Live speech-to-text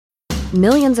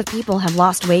Millions of people have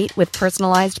lost weight with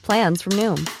personalized plans from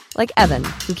Noom. Like Evan,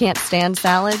 who can't stand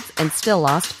salads and still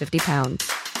lost 50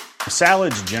 pounds.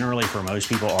 Salads generally for most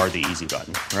people are the easy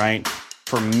button, right?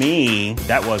 For me,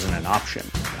 that wasn't an option.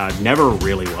 I never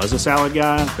really was a salad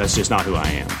guy. That's just not who I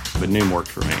am. But Noom worked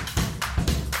for me.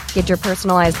 Get your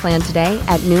personalized plan today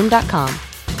at Noom.com.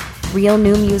 Real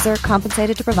Noom user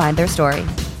compensated to provide their story.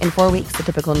 In 4 weeks, the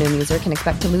typical Noom user can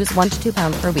expect to lose 1 to 2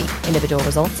 pounds per week. Individual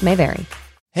results may vary.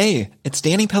 Hey, it's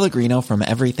Danny Pellegrino from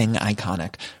Everything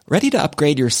Iconic. Ready to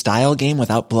upgrade your style game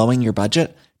without blowing your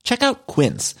budget? Check out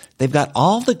Quince. They've got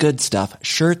all the good stuff,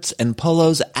 shirts and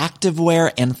polos,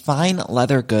 activewear, and fine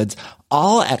leather goods,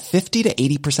 all at 50 to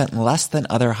 80% less than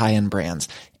other high-end brands.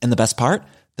 And the best part?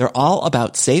 They're all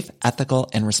about safe, ethical,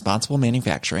 and responsible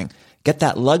manufacturing. Get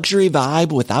that luxury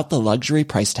vibe without the luxury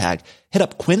price tag. Hit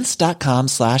up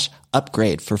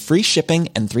quince.com/upgrade for free shipping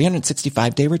and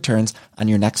 365-day returns on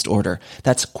your next order.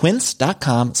 That's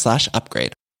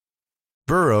quince.com/upgrade.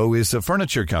 Burrow is a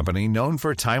furniture company known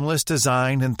for timeless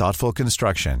design and thoughtful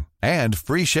construction, and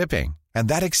free shipping, and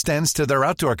that extends to their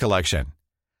outdoor collection.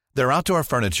 Their outdoor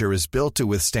furniture is built to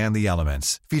withstand the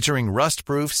elements, featuring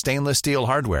rust-proof stainless steel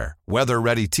hardware,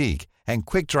 weather-ready teak, and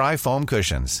quick-dry foam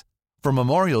cushions. For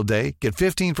Memorial Day, get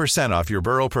 15% off your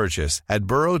Burrow purchase at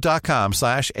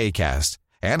burrow.com/acast,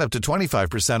 and up to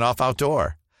 25% off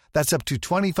outdoor. That's up to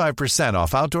 25%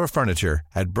 off outdoor furniture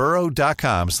at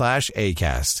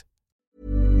burrow.com/acast.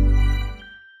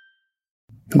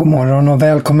 God morgon och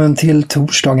välkommen till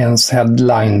torsdagens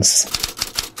headlines.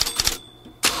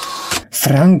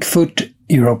 Frankfurt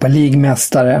Europa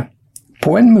League-mästare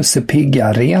på en Musse-Pigg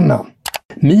arena.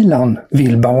 Milan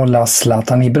vill behålla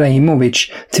Zlatan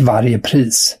Ibrahimovic till varje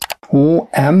pris.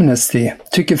 Och Amnesty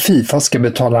tycker FIFA ska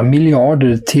betala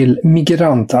miljarder till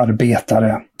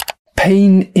migrantarbetare.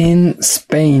 Pain in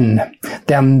Spain.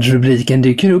 Den rubriken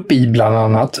dyker upp i bland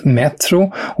annat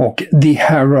Metro och The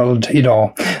Herald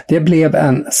idag. Det blev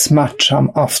en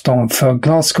smärtsam afton för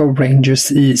Glasgow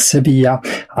Rangers i Sevilla.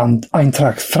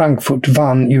 Eintracht Frankfurt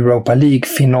vann Europa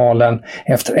League-finalen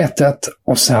efter 1-1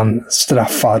 och sen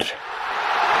straffar.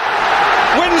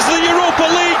 Wins the Europa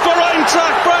League for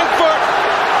Eintracht Frankfurt.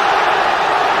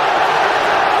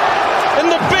 In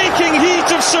the baking heat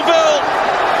of Seville,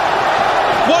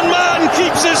 one man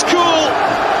keeps his cool.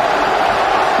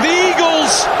 The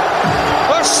Eagles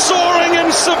are soaring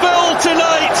in Seville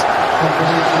tonight.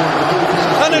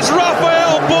 And it's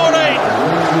Rafael Borre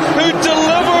who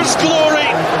delivers glory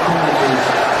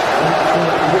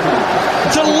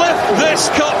to lift this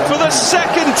cup for the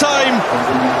second time.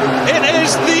 It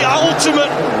is the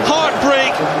ultimate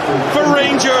heartbreak for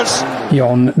Rangers.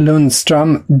 John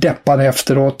Lundström deppade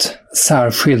efteråt,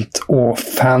 särskilt å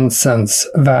fansens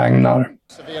vägnar.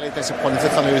 Severely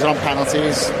disappointed to lose on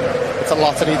penalties. It's a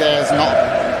lottery there. It's not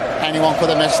anyone could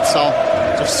have missed, so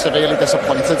just severely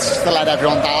disappointed to let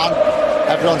everyone down.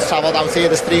 Everyone's travelled out here.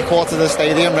 There's 3/4 of the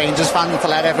stadium Rangers fans, to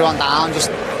let everyone down.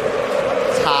 Just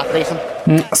it's heartbreaking.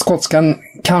 Skotskan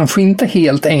kanske inte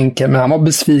helt enkel, men han var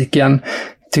besviken.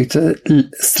 Tyckte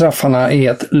straffarna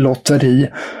är ett lotteri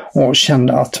och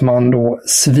kände att man då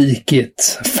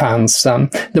svikit fansen.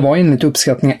 Det var enligt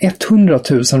uppskattningar 100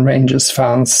 000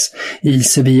 Rangers-fans i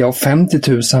Sevilla och 50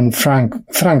 000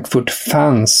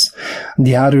 Frankfurt-fans.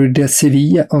 Diario de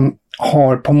Sevilla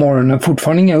har på morgonen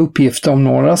fortfarande inga uppgifter om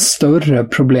några större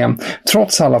problem,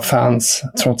 trots alla fans,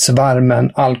 trots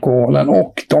värmen, alkoholen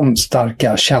och de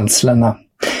starka känslorna.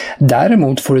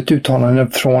 Däremot får ett uttalande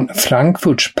från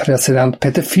Frankfurts president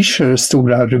Peter Fischer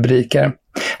stora rubriker.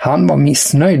 Han var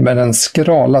missnöjd med den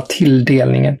skrala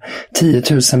tilldelningen, 10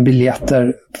 000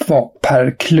 biljetter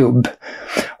per klubb.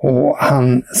 Och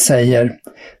han säger: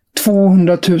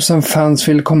 200 000 fans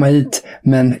vill komma hit,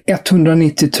 men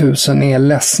 190 000 är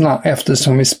ledsna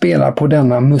eftersom vi spelar på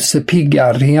denna Musse-Pigg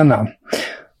arena.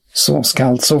 Så ska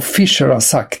alltså Fischer ha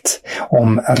sagt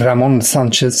om Ramon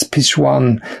Sanchez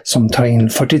Pizjuan som tar in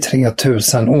 43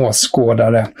 000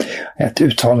 åskådare. Ett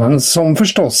uttalande som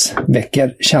förstås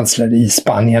väcker känslor i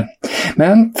Spanien.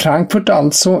 Men Frankfurt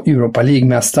alltså Europa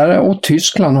League-mästare och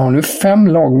Tyskland har nu 5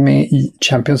 lag med i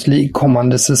Champions League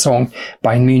kommande säsong.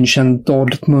 Bayern München,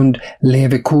 Dortmund,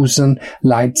 Leverkusen,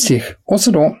 Leipzig och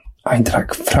så då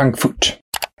Eintracht Frankfurt.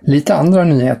 Lite andra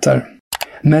nyheter.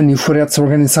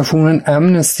 Människorättsorganisationen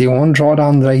Amnesty och en rad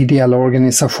andra ideella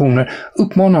organisationer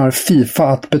uppmanar FIFA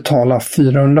att betala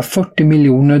 $440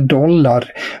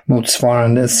 miljoner,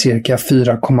 motsvarande cirka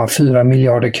 4,4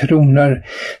 miljarder kronor,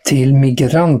 till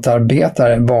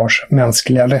migrantarbetare vars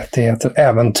mänskliga rättigheter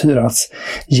äventyras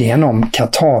genom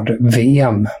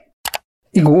Qatar-VM.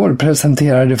 Igår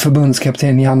presenterade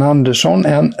förbundskapten Jan Andersson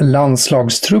en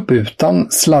landslagstrupp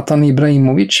utan Zlatan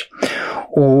Ibrahimovic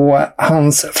Och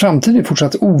hans framtid är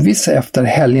fortsatt oviss efter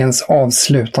helgens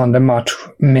avslutande match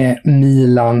med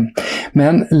Milan.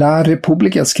 Men La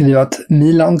Repubblica skriver att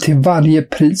Milan till varje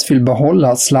pris vill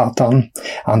behålla Zlatan,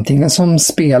 antingen som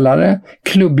spelare,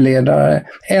 klubbledare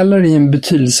eller i en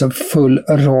betydelsefull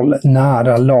roll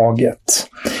nära laget.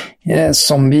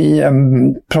 Som vi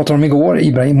pratade om igår,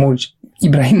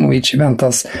 Ibrahimovic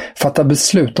väntas fatta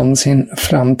beslut om sin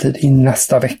framtid i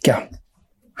nästa vecka.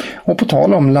 Och på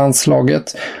tal om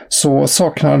landslaget så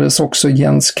saknades också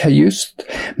Jens Kajust,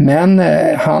 men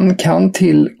han kan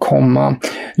tillkomma.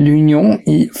 L'Union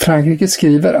i Frankrike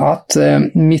skriver att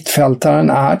mittfältaren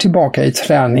är tillbaka i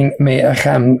träning med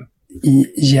Rennes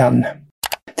igen.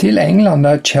 Till England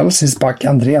där Chelseas back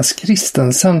Andreas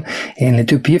Christensen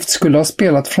enligt uppgift skulle ha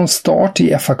spelat från start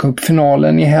i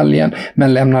FA-cupfinalen i helgen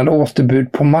men lämnade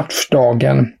återbud på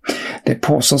matchdagen. Det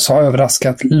påstås ha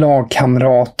överraskat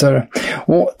lagkamrater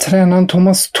och tränaren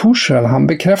Thomas Tuchel han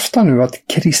bekräftar nu att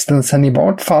Christensen i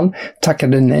vart fall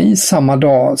tackade nej samma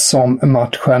dag som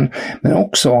matchen, men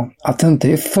också att det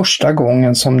inte är första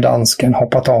gången som dansken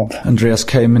hoppat av. Andreas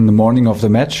came in the morning of the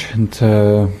match and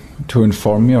to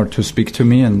inform me or to speak to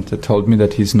me and told me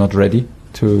that he's not ready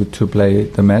to play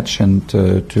the match and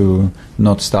to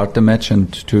not start the match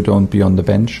and to don't be on the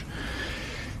bench.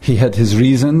 He had his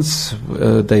reasons,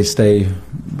 they stay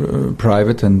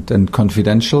private and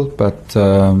confidential, but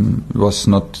it was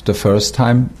not the first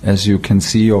time, as you can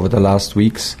see over the last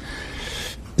weeks,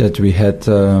 that we had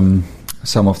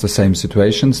some of the same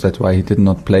situations. That's why he did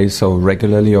not play so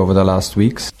regularly over the last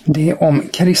weeks. Det är om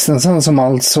Christensen som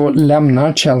alltså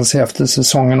lämnar Chelsea efter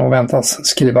säsongen och väntas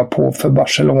skriva på för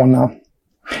Barcelona.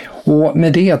 Och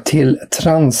med det till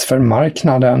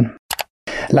transfermarknaden.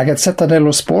 La Gazzetta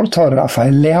dello Sport har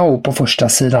Rafael Leao på första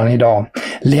sidan idag.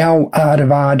 Leao är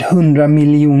värd 100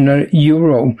 miljoner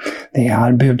euro. Det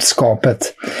är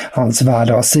budskapet. Hans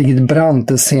värde har stigit brant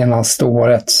det senaste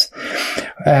året.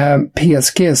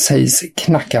 PSG sägs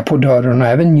knacka på dörren och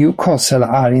även Newcastle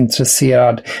är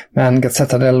intresserad. Men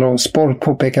Gazzetta dello Sport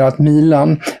påpekar att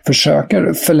Milan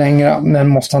försöker förlänga men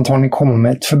måste antagligen komma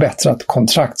med ett förbättrat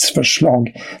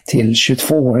kontraktsförslag till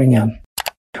 22-åringen.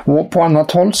 Och på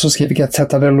annat håll så skriver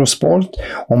Gazzetta dello Sport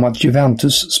om att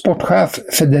Juventus sportchef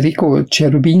Federico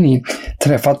Cherubini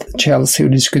träffat Chelsea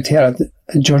och diskuterat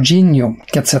Jorginho.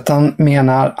 Gazzettan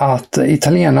menar att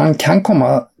italienaren kan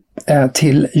komma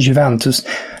till Juventus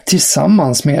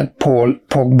tillsammans med Paul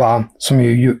Pogba, som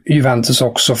ju Juventus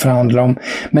också förhandlar om.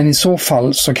 Men i så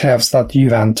fall så krävs det att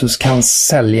Juventus kan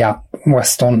sälja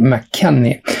Weston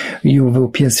McKennie. Juve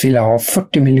och PSV vill ha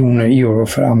 40 miljoner euro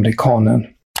för amerikanen.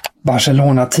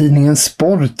 Barcelona-tidningen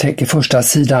Sport täcker första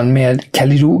sidan med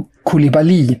Kalidou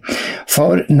Koulibaly.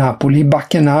 För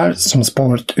Napoli-backen är, som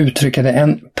Sport uttrycker det,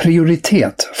 en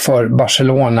prioritet för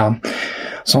Barcelona,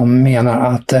 som menar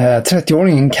att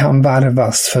 30-åringen kan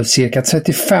värvas för cirka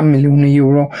 35 miljoner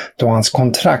euro då hans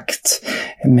kontrakt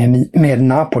med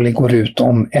Napoli går ut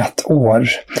om ett år.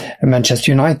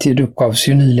 Manchester United uppgavs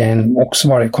ju nyligen också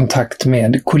vara i kontakt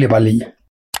med Koulibaly.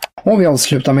 Och vi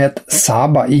avslutar med att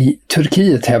Saba i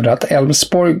Turkiet hävdar att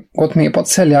Elfsborg gått med på att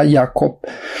sälja Jakob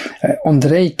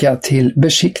Ondrejka till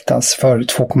Besiktas för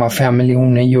 2,5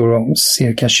 miljoner euro,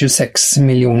 cirka 26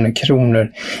 miljoner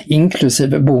kronor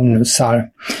inklusive bonusar.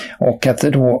 Och att det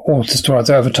då återstår att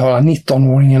övertala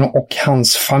 19-åringen och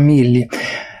hans familj.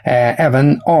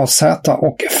 Även AZ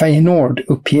och Feyenoord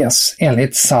uppges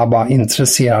enligt Saba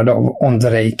intresserade av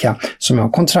Ondrejka som har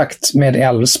kontrakt med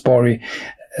Elfsborg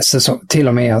till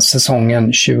och med säsongen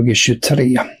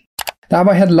 2023. Det här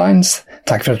var Headlines.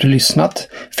 Tack för att du lyssnat.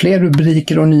 Fler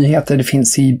rubriker och nyheter det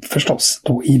finns förstås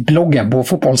då i bloggen på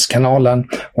Fotbollskanalen.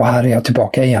 Och här är jag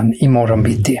tillbaka igen imorgon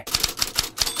bitti.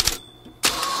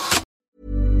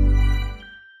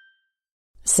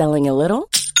 Selling a little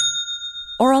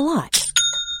or a lot?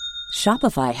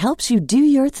 Shopify helps you do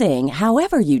your thing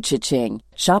however you cha-ching.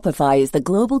 Shopify is the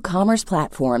global commerce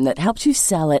platform that helps you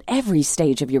sell at every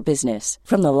stage of your business.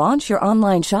 From the launch your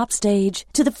online shop stage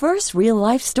to the first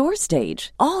real-life store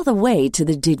stage, all the way to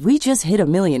the did we just hit a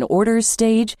million orders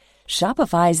stage.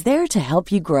 Shopify is there to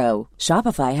help you grow.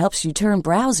 Shopify helps you turn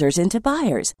browsers into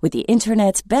buyers with the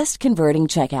internet's best converting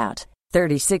checkout.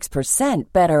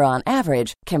 36% better on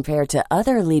average compared to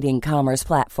other leading commerce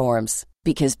platforms.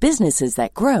 Because businesses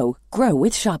that grow, grow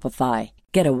with Shopify.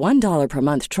 Get a $1 per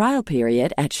month trial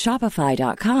period at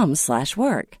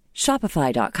shopify.com/work.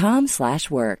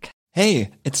 Shopify.com/work. Hey,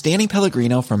 it's Danny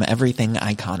Pellegrino from Everything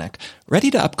Iconic.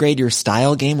 Ready to upgrade your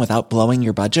style game without blowing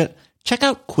your budget? Check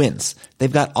out Quince.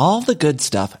 They've got all the good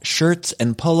stuff, shirts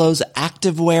and polos,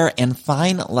 activewear and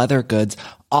fine leather goods,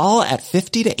 all at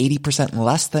 50 to 80%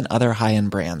 less than other high-end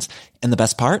brands. And the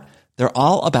best part? They're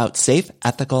all about safe,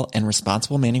 ethical, and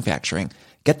responsible manufacturing.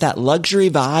 Get that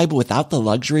luxury vibe without the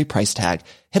luxury price tag.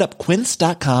 Hit up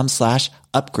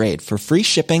quince.com/upgrade for free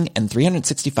shipping and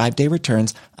 365-day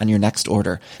returns on your next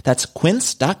order. That's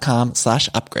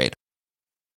quince.com/upgrade.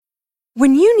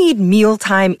 When you need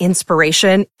mealtime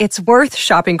inspiration, it's worth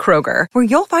shopping Kroger, where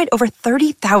you'll find over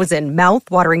 30,000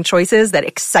 mouth-watering choices that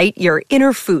excite your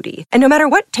inner foodie. And no matter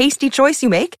what tasty choice you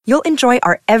make, you'll enjoy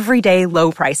our everyday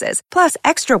low prices, plus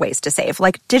extra ways to save,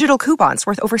 like digital coupons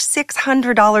worth over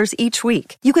 $600 each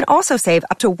week. You can also save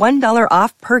up to $1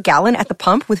 off per gallon at the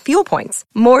pump with fuel points.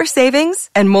 More savings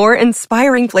and more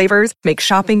inspiring flavors make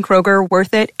shopping Kroger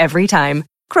worth it every time.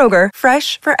 Kroger,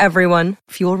 fresh for everyone.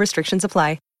 Fuel restrictions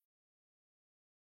apply.